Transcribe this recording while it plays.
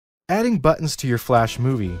Adding buttons to your Flash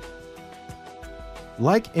movie.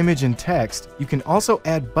 Like image and text, you can also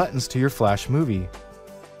add buttons to your Flash movie.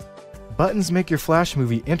 Buttons make your Flash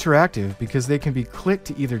movie interactive because they can be clicked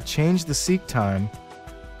to either change the seek time,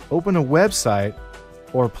 open a website,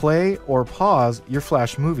 or play or pause your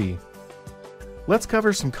Flash movie. Let's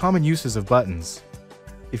cover some common uses of buttons.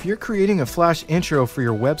 If you're creating a Flash intro for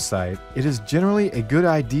your website, it is generally a good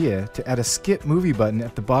idea to add a skip movie button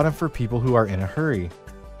at the bottom for people who are in a hurry.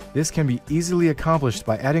 This can be easily accomplished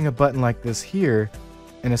by adding a button like this here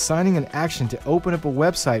and assigning an action to open up a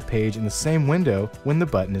website page in the same window when the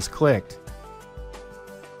button is clicked.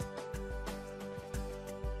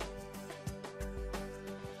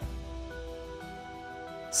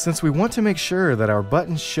 Since we want to make sure that our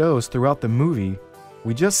button shows throughout the movie,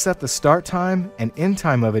 we just set the start time and end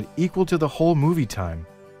time of it equal to the whole movie time.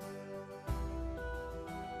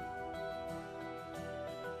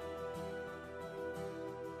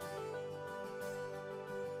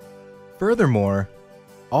 Furthermore,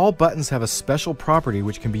 all buttons have a special property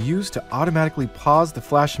which can be used to automatically pause the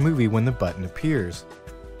Flash movie when the button appears.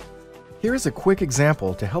 Here is a quick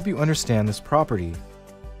example to help you understand this property.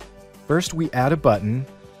 First, we add a button,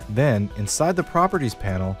 then inside the Properties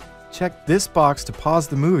panel, check this box to pause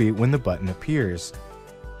the movie when the button appears.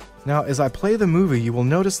 Now, as I play the movie, you will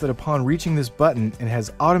notice that upon reaching this button, it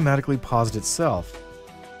has automatically paused itself.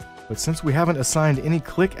 But since we haven't assigned any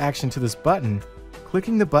click action to this button,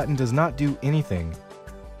 clicking the button does not do anything.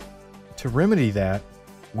 To remedy that,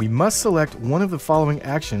 we must select one of the following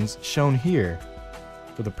actions shown here.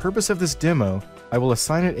 For the purpose of this demo, I will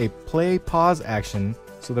assign it a play-pause action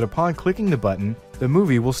so that upon clicking the button, the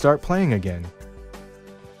movie will start playing again.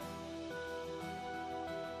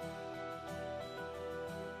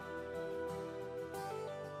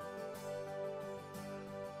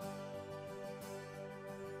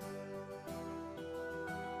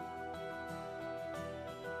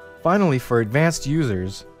 Finally, for advanced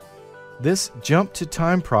users, this Jump to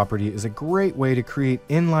Time property is a great way to create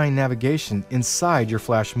inline navigation inside your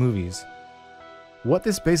Flash movies. What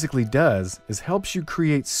this basically does is helps you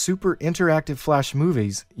create super interactive Flash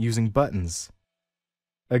movies using buttons.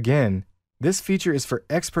 Again, this feature is for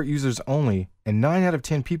expert users only, and 9 out of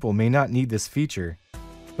 10 people may not need this feature.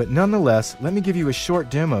 But nonetheless, let me give you a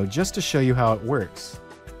short demo just to show you how it works.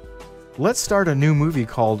 Let's start a new movie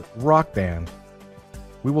called Rock Band.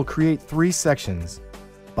 We will create 3 sections: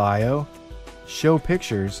 Bio, Show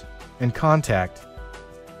Pictures, and Contact.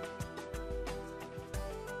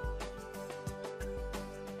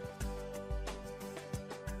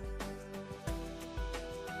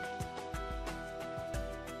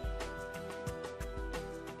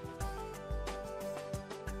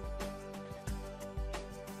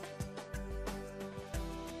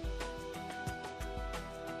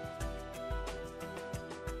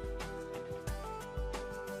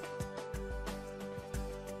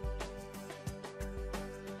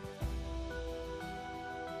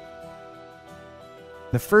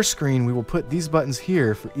 The first screen, we will put these buttons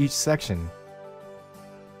here for each section.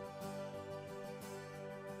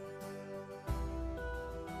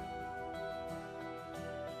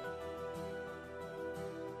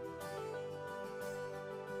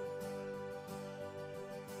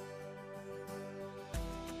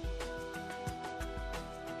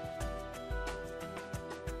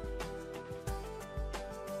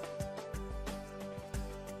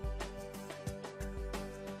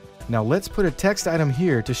 Now let's put a text item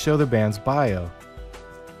here to show the band's bio.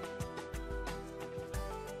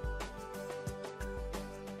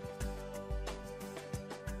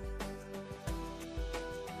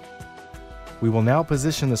 We will now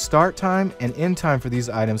position the start time and end time for these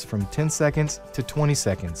items from 10 seconds to 20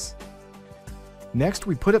 seconds. Next,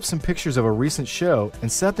 we put up some pictures of a recent show and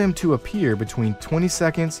set them to appear between 20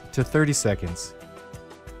 seconds to 30 seconds.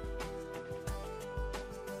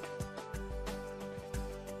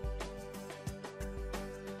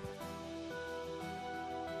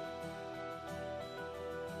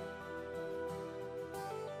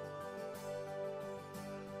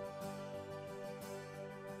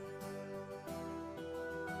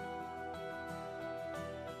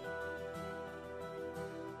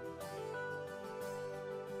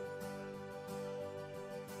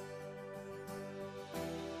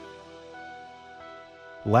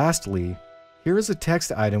 Lastly, here is a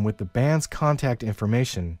text item with the band's contact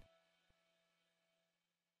information.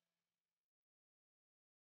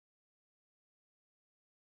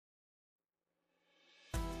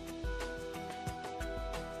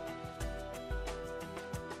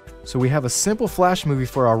 So we have a simple Flash movie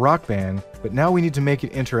for our rock band, but now we need to make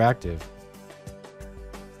it interactive.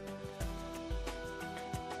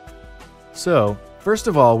 So, First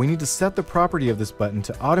of all, we need to set the property of this button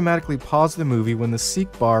to automatically pause the movie when the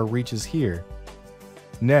seek bar reaches here.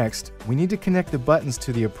 Next, we need to connect the buttons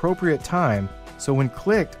to the appropriate time, so when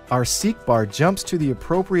clicked, our seek bar jumps to the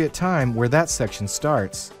appropriate time where that section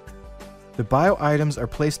starts. The bio items are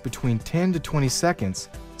placed between 10 to 20 seconds,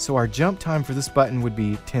 so our jump time for this button would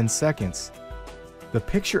be 10 seconds. The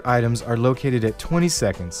picture items are located at 20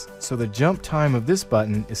 seconds, so the jump time of this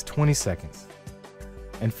button is 20 seconds.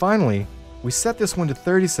 And finally, we set this one to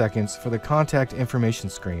 30 seconds for the contact information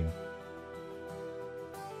screen.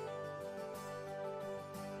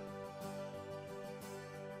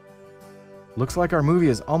 Looks like our movie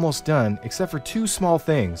is almost done, except for two small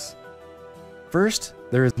things. First,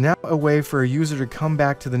 there is now a way for a user to come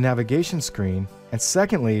back to the navigation screen, and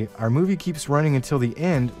secondly, our movie keeps running until the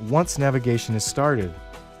end once navigation is started.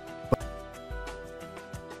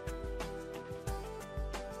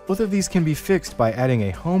 Both of these can be fixed by adding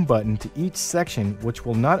a home button to each section, which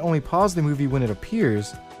will not only pause the movie when it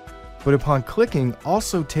appears, but upon clicking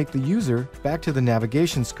also take the user back to the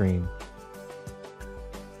navigation screen.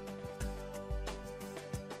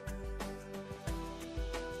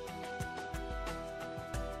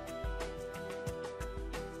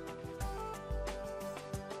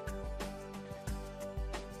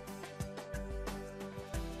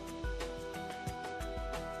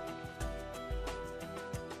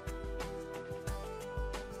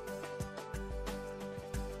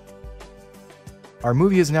 Our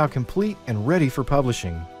movie is now complete and ready for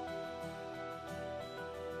publishing.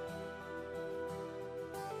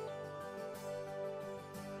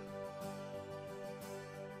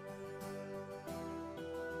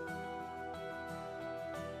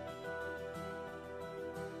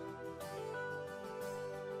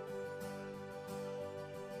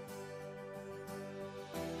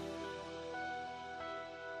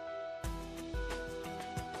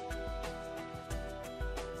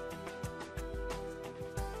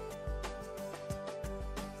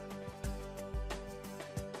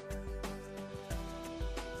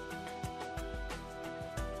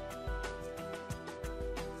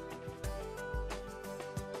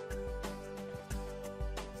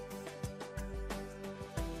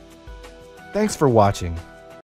 Thanks for watching.